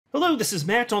Hello, this is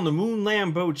Matt on the Moon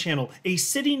Lambeau channel. A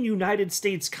sitting United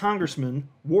States Congressman,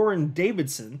 Warren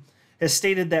Davidson, has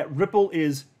stated that Ripple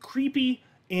is creepy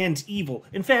and evil.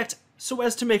 In fact, so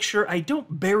as to make sure I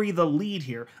don't bury the lead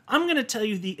here, I'm going to tell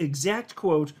you the exact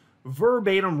quote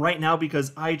verbatim right now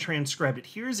because I transcribed it.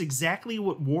 Here's exactly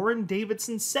what Warren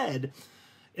Davidson said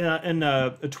in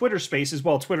a Twitter space, as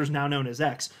well. Twitter's now known as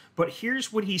X. But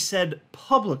here's what he said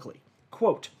publicly.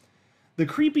 Quote, "The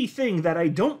creepy thing that I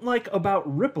don't like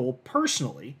about Ripple,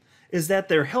 personally, is that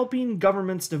they're helping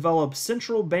governments develop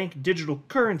central bank digital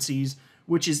currencies,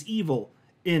 which is evil,"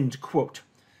 end quote.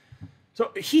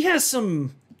 So he has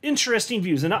some interesting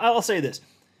views, and I'll say this.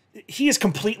 He is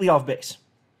completely off base.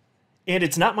 And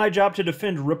it's not my job to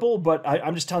defend Ripple, but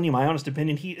I'm just telling you my honest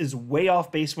opinion. He is way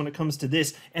off base when it comes to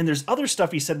this. And there's other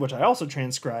stuff he said, which I also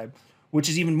transcribed, which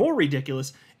is even more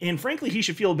ridiculous. And frankly, he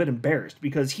should feel a bit embarrassed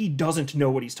because he doesn't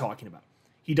know what he's talking about.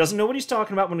 He doesn't know what he's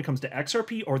talking about when it comes to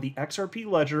XRP or the XRP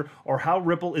ledger or how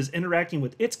Ripple is interacting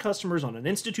with its customers on an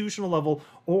institutional level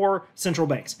or central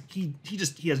banks. He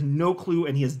has no clue,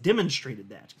 and he has demonstrated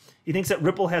that. He thinks that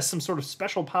Ripple has some sort of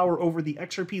special power over the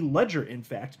XRP ledger, in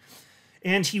fact,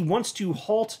 and he wants to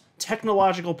halt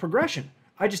technological progression.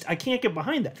 I can't get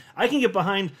behind that. I can get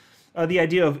behind the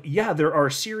idea of, yeah, there are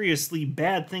seriously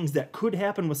bad things that could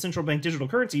happen with central bank digital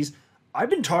currencies. I've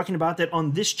been talking about that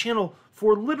on this channel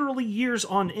for literally years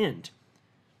on end.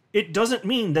 It doesn't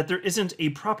mean that there isn't a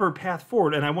proper path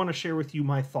forward, and I want to share with you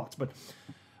my thoughts, but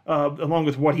along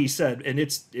with what he said, and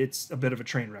it's a bit of a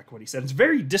train wreck what he said. It's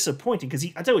very disappointing because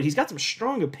I tell you, he's got some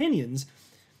strong opinions.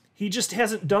 He just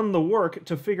hasn't done the work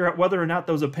to figure out whether or not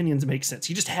those opinions make sense.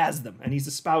 He just has them, and he's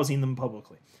espousing them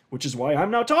publicly, which is why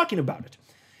I'm now talking about it.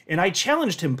 And I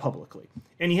challenged him publicly,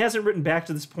 and he hasn't written back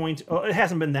to this point. It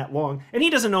hasn't been that long, and he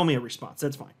doesn't owe me a response.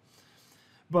 That's fine.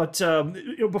 But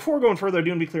before going further, I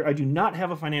do want to be clear, I do not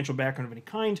have a financial background of any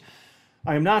kind.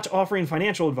 I am not offering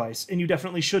financial advice, and you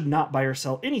definitely should not buy or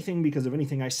sell anything because of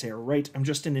anything I say or write. I'm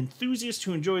just an enthusiast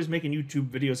who enjoys making YouTube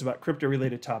videos about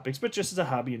crypto-related topics, but just as a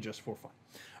hobby and just for fun.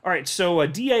 All right, so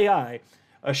DAI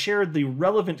shared the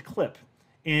relevant clip,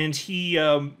 and he's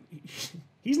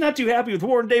not too happy with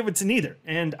Warren Davidson either,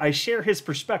 and I share his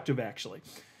perspective, actually.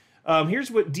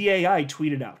 Here's what DAI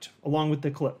tweeted out, along with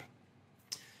the clip.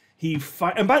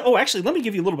 Actually, let me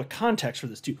give you a little bit of context for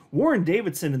this, too. Warren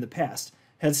Davidson, in the past,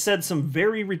 has said some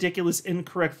very ridiculous,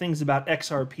 incorrect things about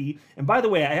XRP, and by the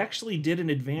way, I actually did an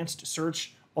advanced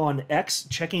search on X,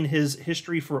 checking his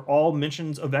history for all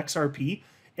mentions of XRP,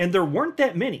 and there weren't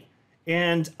that many.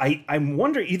 And I'm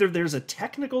wondering, either there's a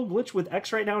technical glitch with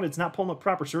X right now and it's not pulling up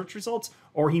proper search results,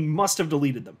 or he must have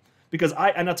deleted them. Because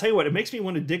I'll tell you what, it makes me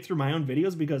want to dig through my own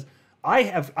videos because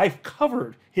I've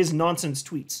covered his nonsense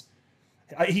tweets.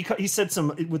 He said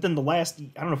some within the last,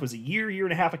 I don't know if it was a year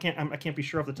and a half. I can't be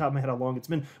sure off the top of my head how long it's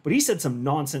been, but he said some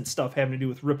nonsense stuff having to do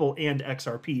with Ripple and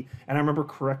XRP, and I remember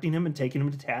correcting him and taking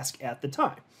him to task at the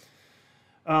time.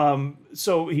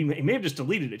 So he may have just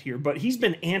deleted it here, but he's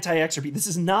been anti-XRP. This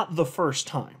is not the first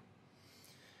time.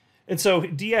 And so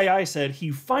DAI said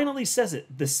he finally says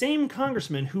it. The same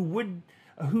congressman who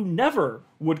never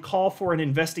would call for an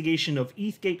investigation of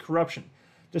ETHgate corruption,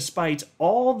 despite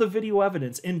all the video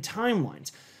evidence and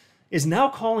timelines, is now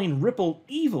calling Ripple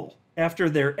evil after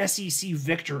their SEC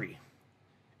victory.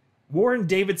 Warren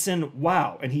Davidson,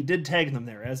 wow, and he did tag them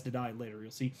there, as did I later,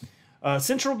 you'll see.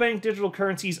 Central bank digital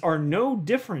currencies are no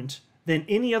different than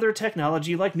any other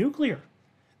technology like nuclear.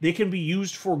 They can be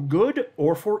used for good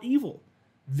or for evil.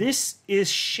 This is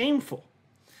shameful.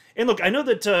 And look, I know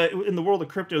that in the world of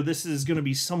crypto, this is going to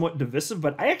be somewhat divisive,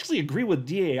 but I actually agree with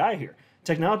DAI here.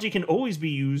 Technology can always be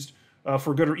used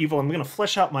for good or evil. I'm going to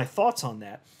flesh out my thoughts on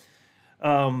that.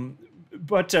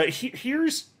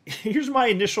 Here's my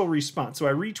initial response. So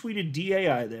I retweeted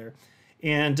DAI there,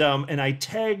 and I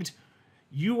tagged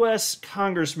U.S.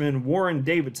 Congressman Warren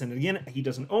Davidson. And again, he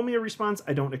doesn't owe me a response.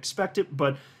 I don't expect it,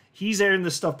 but he's airing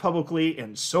this stuff publicly,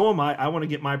 and so am I. I want to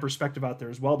get my perspective out there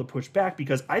as well to push back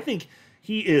because I think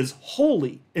he is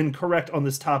wholly incorrect on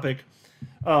this topic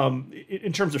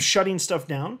in terms of shutting stuff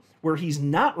down. Where he's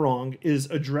not wrong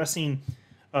is addressing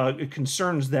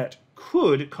concerns that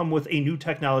could come with a new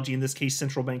technology, in this case,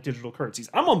 central bank digital currencies.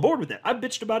 I'm on board with that. I've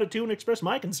bitched about it too and expressed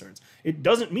my concerns. It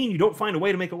doesn't mean you don't find a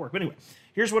way to make it work. But anyway,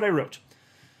 here's what I wrote.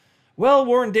 Well,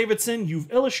 Warren Davidson,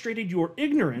 you've illustrated your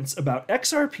ignorance about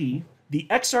XRP, the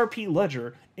XRP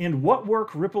ledger, and what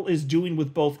work Ripple is doing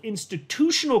with both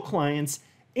institutional clients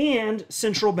and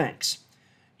central banks.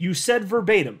 You said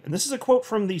verbatim, and this is a quote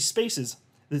from these spaces.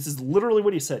 This is literally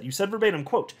what he said. You said verbatim,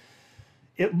 quote,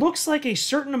 It looks like a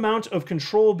certain amount of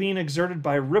control being exerted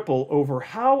by Ripple over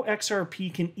how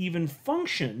XRP can even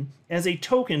function as a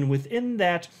token within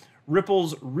that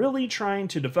Ripple's really trying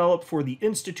to develop for the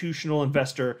institutional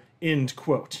investor, end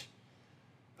quote.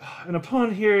 And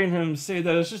upon hearing him say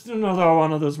that, it's just another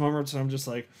one of those moments I'm just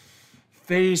like,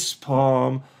 face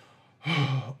palm,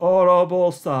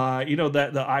 audible sigh, you know,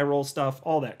 that the eye roll stuff,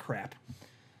 all that crap.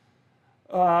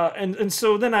 And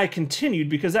so then I continued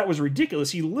because that was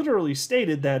ridiculous. He literally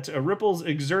stated that Ripple's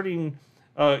exerting,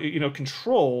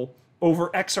 control over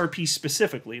XRP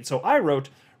specifically. And so I wrote,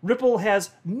 Ripple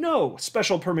has no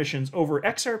special permissions over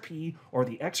XRP or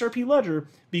the XRP ledger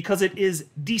because it is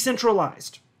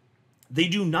decentralized. They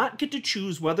do not get to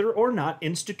choose whether or not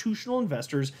institutional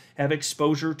investors have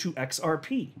exposure to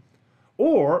XRP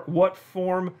or what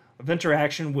form of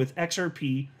interaction with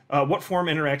XRP,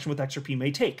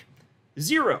 may take.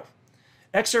 0.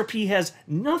 XRP has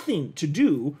nothing to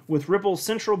do with Ripple's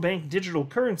central bank digital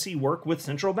currency work with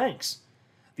central banks.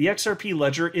 The XRP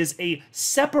ledger is a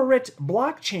separate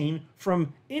blockchain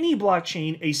from any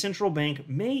blockchain a central bank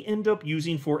may end up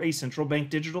using for a central bank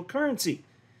digital currency,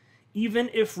 even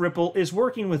if Ripple is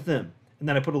working with them. And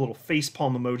then I put a little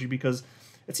facepalm emoji because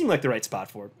it seemed like the right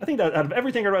spot for it. I think that out of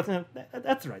everything I wrote,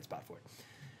 that's the right spot for it.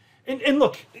 And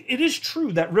look, it is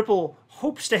true that Ripple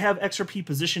hopes to have XRP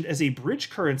positioned as a bridge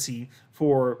currency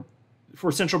for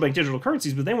central bank digital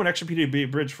currencies, but they want XRP to be a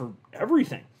bridge for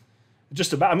everything.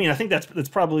 Just about, I mean, I think that's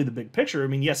probably the big picture. I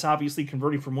mean, yes, obviously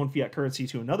converting from one fiat currency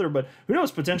to another, but who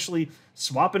knows, potentially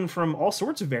swapping from all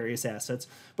sorts of various assets.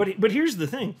 But here's the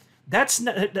thing, that's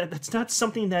not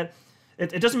something that,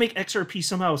 it doesn't make XRP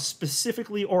somehow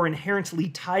specifically or inherently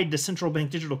tied to central bank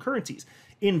digital currencies.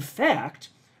 In fact,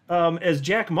 as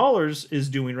Jack Mallers is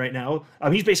doing right now,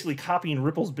 he's basically copying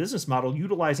Ripple's business model,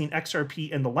 utilizing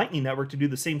XRP and the Lightning Network to do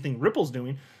the same thing Ripple's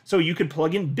doing. So you could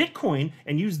plug in Bitcoin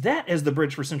and use that as the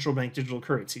bridge for central bank digital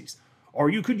currencies. Or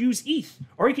you could use ETH.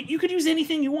 Or you could use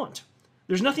anything you want.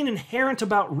 There's nothing inherent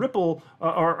about Ripple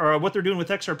or what they're doing with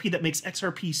XRP that makes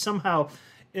XRP somehow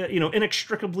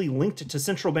inextricably linked to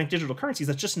central bank digital currencies.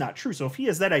 That's just not true. So if he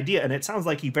has that idea, and it sounds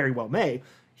like he very well may,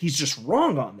 he's just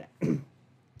wrong on that.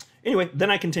 Anyway, then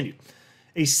I continued.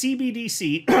 A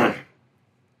CBDC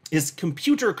is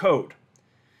computer code.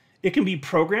 It can be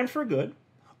programmed for good,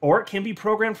 or it can be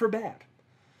programmed for bad.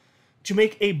 To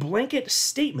make a blanket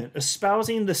statement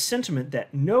espousing the sentiment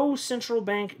that no central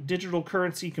bank digital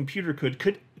currency computer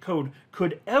code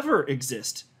could ever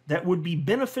exist that would be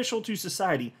beneficial to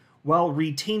society while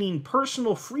retaining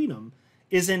personal freedom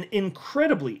is an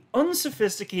incredibly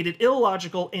unsophisticated,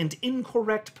 illogical, and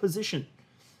incorrect position.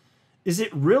 Is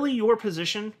it really your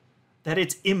position that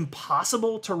it's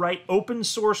impossible to write open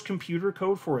source computer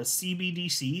code for a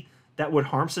CBDC that would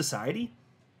harm society?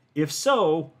 If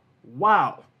so,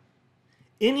 wow.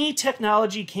 Any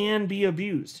technology can be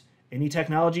abused. Any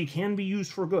technology can be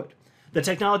used for good. The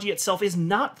technology itself is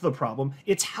not the problem,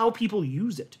 it's how people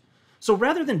use it. So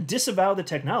rather than disavow the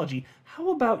technology,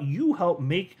 how about you help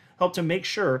to make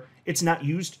sure it's not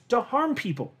used to harm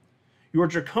people? Your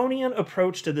draconian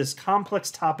approach to this complex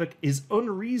topic is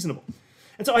unreasonable.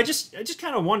 And so I just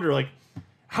kind of wonder, like,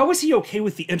 how is he okay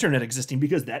with the internet existing?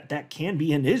 Because that can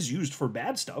be and is used for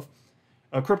bad stuff.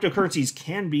 Cryptocurrencies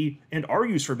can be and are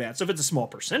used for bad stuff. It's a small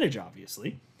percentage,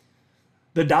 obviously.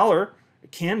 The dollar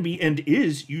can be and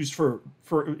is used for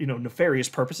nefarious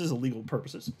purposes, illegal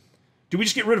purposes. Do we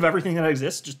just get rid of everything that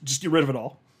exists? Just get rid of it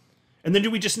all? And then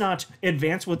do we just not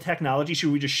advance with technology?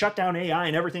 Should we just shut down AI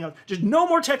and everything else? Just no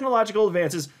more technological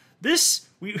advances. This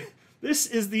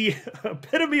is the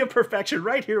epitome of perfection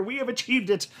right here. We have achieved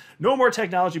it. No more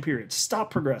technology, period.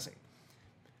 Stop progressing.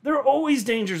 There are always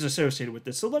dangers associated with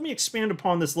this. So let me expand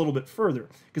upon this a little bit further,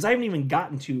 because I haven't even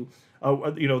gotten to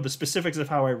the specifics of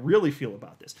how I really feel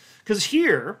about this. Because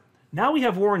here, now we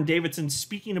have Warren Davidson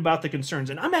speaking about the concerns,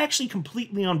 and I'm actually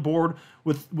completely on board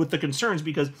with the concerns,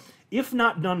 because if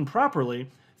not done properly,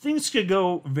 things could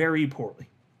go very poorly.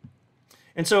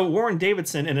 And so Warren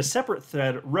Davidson, in a separate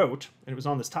thread, wrote, and it was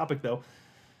on this topic though,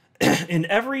 in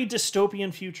every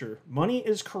dystopian future, money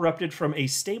is corrupted from a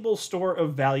stable store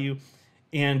of value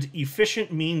and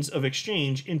efficient means of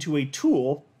exchange into a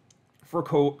tool for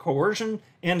coercion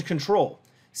and control.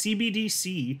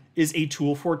 CBDC is a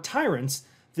tool for tyrants,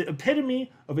 the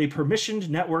epitome of a permissioned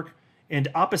network and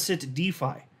opposite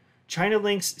DeFi. China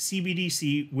links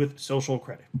CBDC with social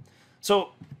credit.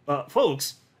 So,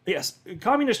 folks, yes,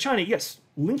 communist China, yes,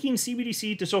 linking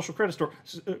CBDC to social credit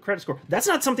score. That's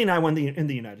not something I want in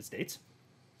the United States.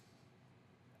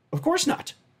 Of course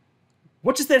not.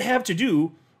 What does that have to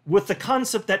do with the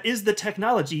concept that is the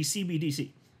technology CBDC?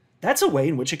 That's a way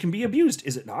in which it can be abused,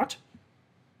 is it not?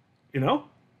 You know?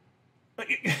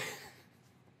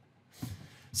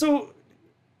 So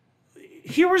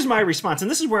here was my response,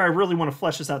 and this is where I really want to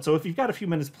flesh this out. So if you've got a few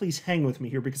minutes, please hang with me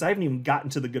here, because I haven't even gotten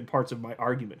to the good parts of my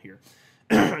argument here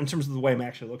in terms of the way I'm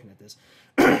actually looking at this.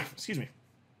 Excuse me.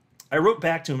 I wrote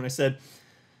back to him and I said,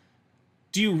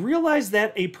 do you realize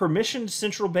that a permissioned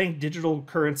central bank digital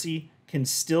currency can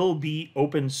still be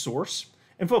open source?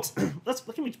 And folks,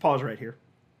 let me pause right here.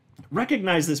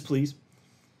 Recognize this, please.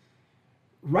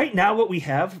 Right now, what we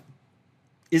have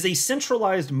is a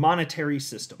centralized monetary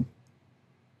system.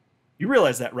 You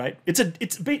realize that, right?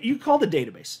 You call it a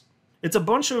database. It's a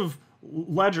bunch of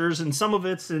ledgers, and some of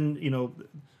it's in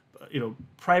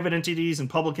private entities and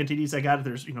public entities.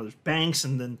 There's banks,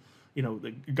 and then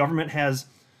the government has.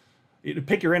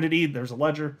 Pick your entity. There's a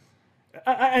ledger.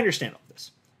 I understand all this.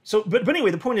 So, but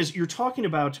anyway, the point is, you're talking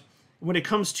about when it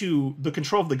comes to the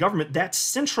control of the government, that's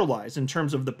centralized in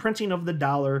terms of the printing of the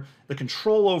dollar, the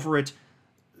control over it.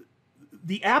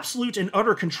 The absolute and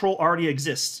utter control already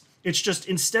exists. It's just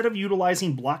instead of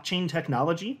utilizing blockchain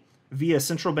technology via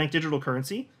central bank digital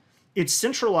currency, it's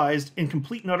centralized in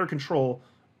complete and utter control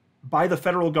by the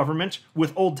federal government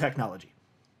with old technology.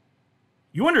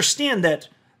 You understand that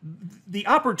the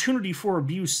opportunity for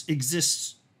abuse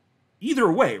exists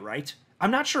either way, right?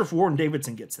 I'm not sure if Warren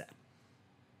Davidson gets that.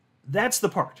 That's the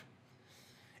part.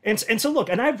 And so look,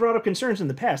 and I've brought up concerns in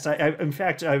the past. In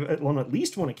fact, on at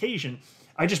least one occasion,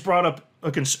 I just brought up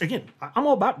again, I'm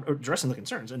all about addressing the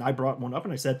concerns, and I brought one up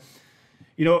and I said,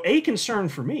 a concern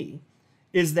for me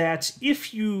is that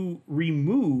if you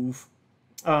remove,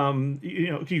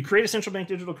 you create a central bank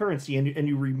digital currency and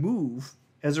you remove,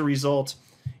 as a result,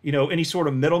 any sort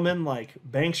of middlemen like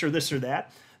banks or this or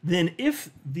that, then if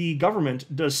the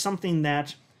government does something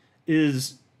that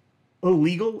is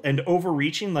illegal and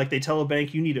overreaching, like they tell a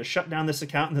bank, you need to shut down this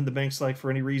account, and then the bank's like, for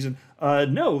any reason,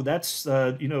 no, that's,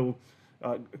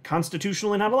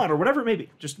 constitutionally not allowed, or whatever it may be,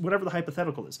 just whatever the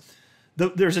hypothetical is.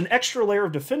 There's an extra layer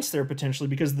of defense there potentially,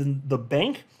 because then the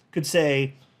bank could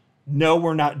say, no,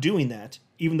 we're not doing that,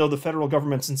 even though the federal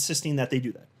government's insisting that they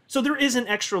do that. So there is an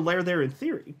extra layer there in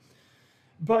theory.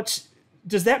 But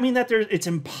does that mean that it's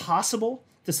impossible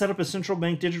to set up a central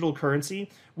bank digital currency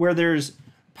where there's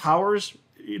powers,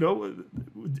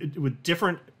 with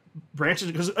different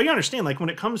branches? Because I understand, like when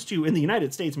it comes to in the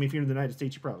United States, I mean, if you're in the United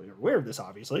States, you probably are aware of this,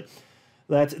 obviously,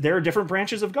 that there are different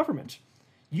branches of government.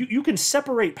 You can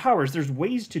separate powers. There's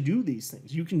ways to do these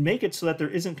things. You can make it so that there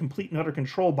isn't complete and utter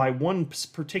control by one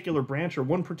particular branch or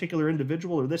one particular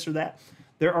individual or this or that.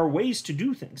 There are ways to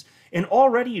do things. And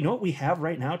already, what we have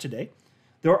right now today?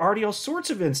 There are already all sorts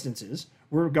of instances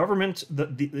where government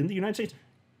in the United States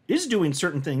is doing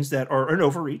certain things that are an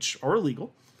overreach or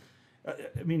illegal.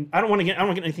 I mean, I don't want to get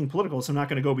anything political, so I'm not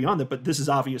going to go beyond that. But this is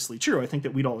obviously true. I think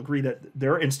that we'd all agree that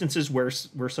there are instances where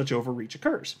such overreach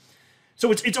occurs.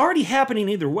 So it's already happening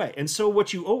either way. And so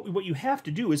what you have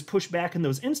to do is push back in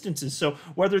those instances. So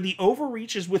whether the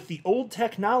overreach is with the old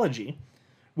technology,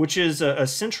 which is a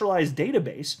centralized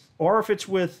database, or if it's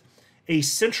with a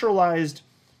centralized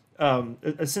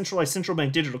central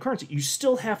bank digital currency, you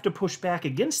still have to push back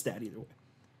against that either way.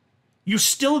 You're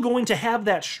still going to have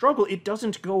that struggle. It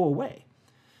doesn't go away.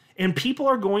 And people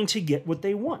are going to get what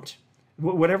they want.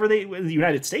 Whatever in the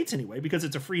United States anyway, because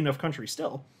it's a free enough country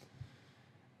still.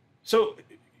 So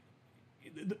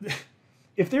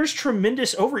if there's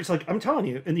tremendous overreach, like I'm telling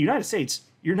you, in the United States,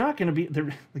 you're not going to be,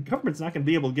 the government's not going to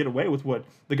be able to get away with what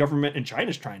the government in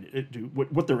China is trying to do,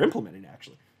 what they're implementing,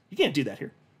 actually. You can't do that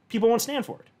here. People won't stand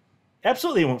for it.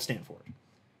 Absolutely won't stand for it.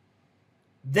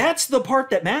 That's the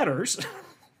part that matters.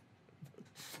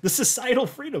 The societal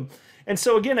freedom. And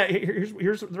so again,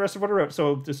 here's the rest of what I wrote.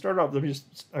 So to start off,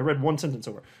 I read one sentence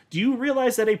over. Do you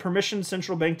realize that a permissioned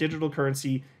central bank digital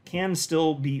currency can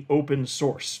still be open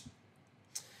source?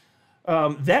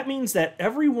 That means that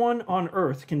everyone on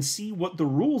Earth can see what the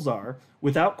rules are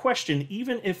without question,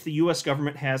 even if the U.S.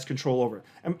 government has control over it.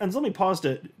 And let me pause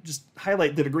to just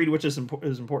highlight the degree to which this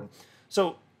is important.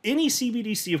 So any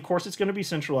CBDC, of course, it's going to be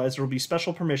centralized. There will be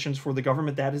special permissions for the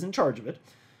government that is in charge of it.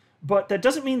 But that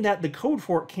doesn't mean that the code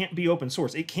for it can't be open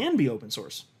source. It can be open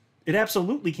source. It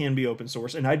absolutely can be open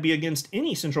source, and I'd be against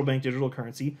any central bank digital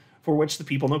currency for which the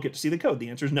people don't get to see the code. The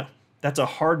answer is no. That's a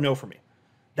hard no for me.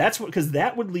 Because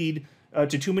that would lead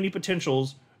to too much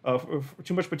potential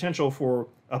for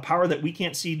a power that we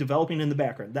can't see developing in the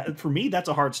background. For me, that's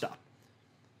a hard stop.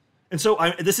 And so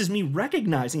this is me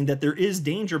recognizing that there is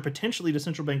danger potentially to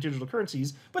central bank digital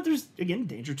currencies, but there's, again,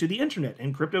 danger to the internet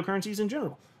and cryptocurrencies in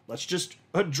general. Let's just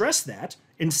address that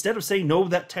instead of saying, no,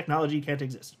 that technology can't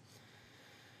exist.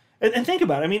 And think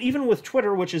about it. I mean, even with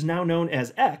Twitter, which is now known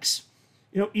as X,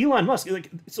 You know, Elon Musk, like,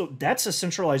 so that's a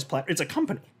centralized platform. It's a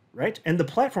company, right? And the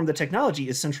platform, the technology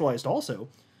is centralized also.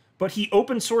 But he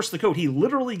open sourced the code. He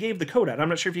literally gave the code out. I'm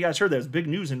not sure if you guys heard that. It was big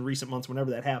news in recent months whenever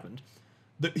that happened.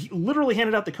 He literally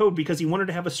handed out the code because he wanted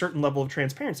to have a certain level of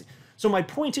transparency. So my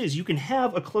point is, you can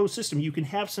have a closed system. You can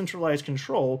have centralized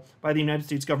control by the United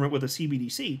States government with a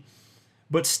CBDC,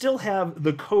 but still have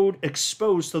the code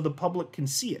exposed so the public can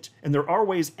see it. And there are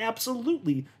ways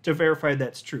absolutely to verify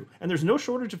that's true. And there's no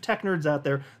shortage of tech nerds out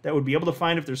there that would be able to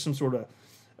find if there's some sort of,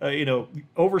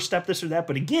 overstep this or that.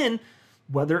 But again,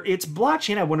 whether it's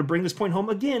blockchain, I want to bring this point home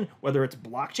again, whether it's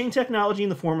blockchain technology in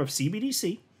the form of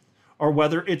CBDC, or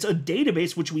whether it's a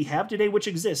database, which we have today, which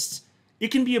exists, it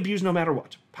can be abused no matter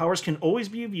what. Powers can always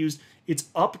be abused. It's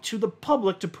up to the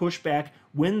public to push back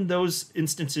when those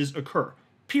instances occur.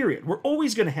 Period. We're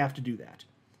always going to have to do that.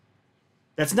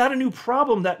 That's not a new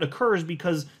problem that occurs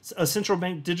because a central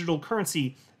bank digital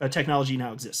currency technology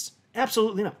now exists.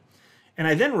 Absolutely not. And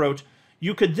I then wrote,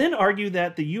 you could then argue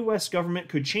that the US government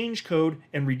could change code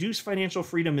and reduce financial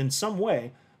freedom in some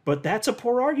way, but that's a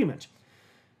poor argument.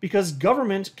 Because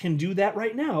government can do that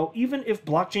right now, even if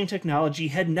blockchain technology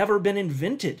had never been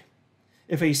invented.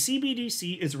 If a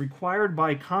CBDC is required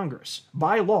by Congress,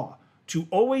 by law, to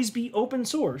always be open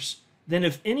source, then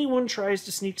if anyone tries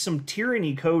to sneak some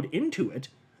tyranny code into it,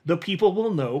 the people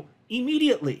will know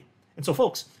immediately. And so,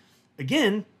 folks,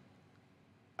 again,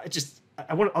 I'll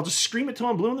just scream it till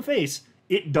I'm blue in the face.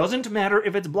 It doesn't matter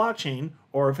if it's blockchain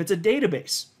or if it's a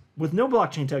database with no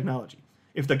blockchain technology.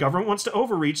 If the government wants to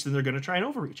overreach, then they're going to try and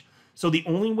overreach. So the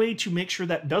only way to make sure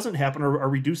that doesn't happen or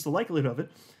reduce the likelihood of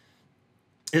it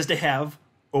is to have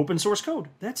open source code.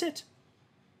 That's it.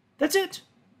 That's it.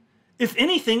 If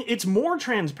anything, it's more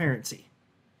transparency.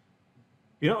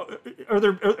 You know,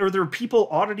 are there people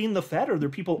auditing the Fed? Are there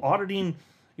people auditing,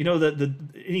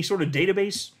 any sort of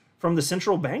database from the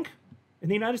central bank in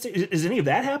the United States? Is any of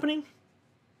that happening?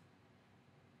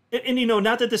 And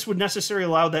not that this would necessarily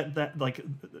allow that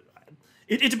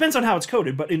it depends on how it's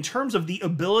coded, but in terms of the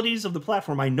abilities of the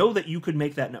platform, I know that you could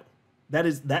make that known.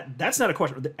 That's not a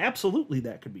question. Absolutely,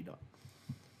 that could be done.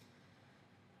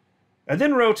 I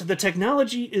then wrote, the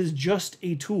technology is just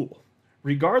a tool.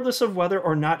 Regardless of whether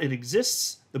or not it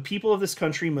exists, the people of this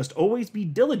country must always be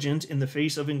diligent in the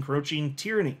face of encroaching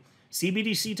tyranny.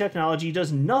 CBDC technology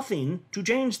does nothing to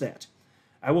change that.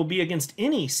 I will be against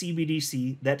any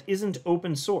CBDC that isn't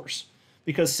open source,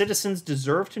 because citizens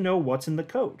deserve to know what's in the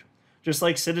code. Just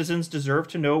like citizens deserve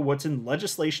to know what's in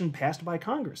legislation passed by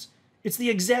Congress. It's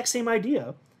the exact same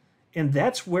idea, and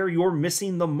that's where you're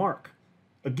missing the mark.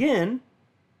 Again,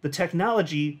 the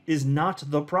technology is not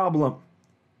the problem.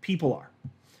 People are.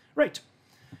 Right.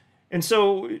 And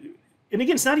so, and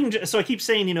again, it's not even just, so I keep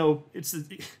saying, you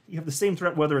have the same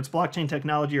threat whether it's blockchain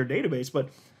technology or database, but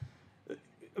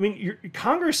I mean,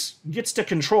 Congress gets to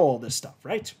control this stuff,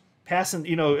 right? Passing,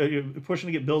 pushing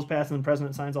to get bills passed and the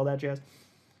president signs all that jazz.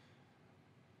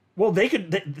 Well, they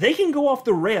can go off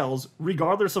the rails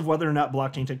regardless of whether or not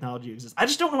blockchain technology exists. I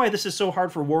just don't know why this is so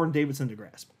hard for Warren Davidson to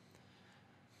grasp.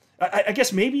 I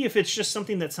guess maybe if it's just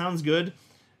something that sounds good,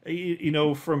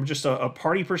 from just a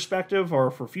party perspective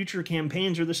or for future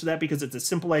campaigns or this or that, because it's a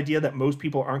simple idea that most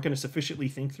people aren't going to sufficiently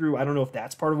think through. I don't know if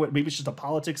that's part of what, maybe it's just a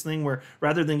politics thing where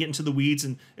rather than get into the weeds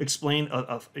and explain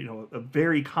a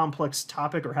very complex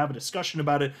topic or have a discussion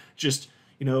about it, just,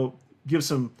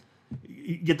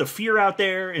 get the fear out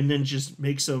there and then just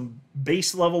make some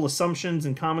base level assumptions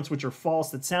and comments which are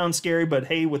false that sound scary, but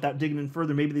hey, without digging in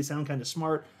further, maybe they sound kind of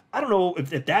smart. I don't know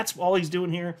if that's all he's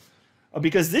doing here,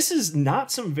 because this is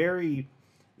not some very,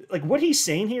 like what he's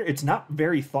saying here, it's not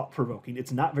very thought-provoking.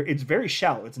 It's very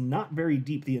shallow. It's not very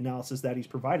deep, the analysis that he's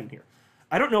providing here.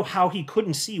 I don't know how he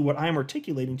couldn't see what I'm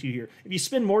articulating to you here. If you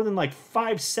spend more than like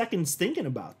 5 seconds thinking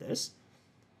about this,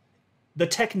 the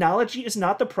technology is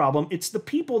not the problem. It's the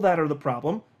people that are the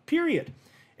problem, period.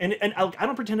 And I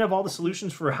don't pretend to have all the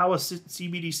solutions for how a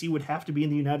CBDC would have to be in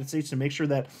the United States to make sure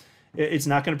that it's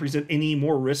not going to present any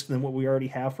more risk than what we already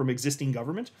have from existing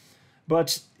government.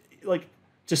 But like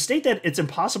to state that it's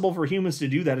impossible for humans to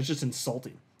do that is just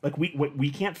insulting. Like we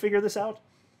can't figure this out.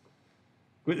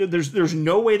 There's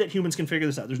no way that humans can figure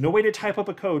this out. There's no way to type up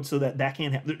a code so that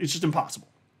can't happen. It's just impossible.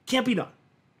 Can't be done.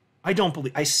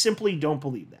 I simply don't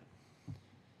believe that.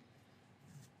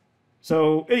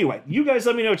 So anyway, you guys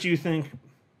let me know what you think.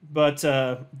 But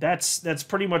that's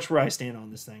pretty much where I stand on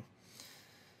this thing.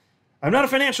 I'm not a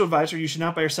financial advisor. You should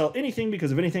not buy or sell anything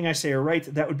because if anything I say are right,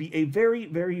 that would be a very,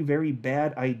 very, very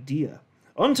bad idea.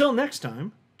 Until next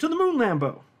time, to the moon,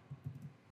 Lambo.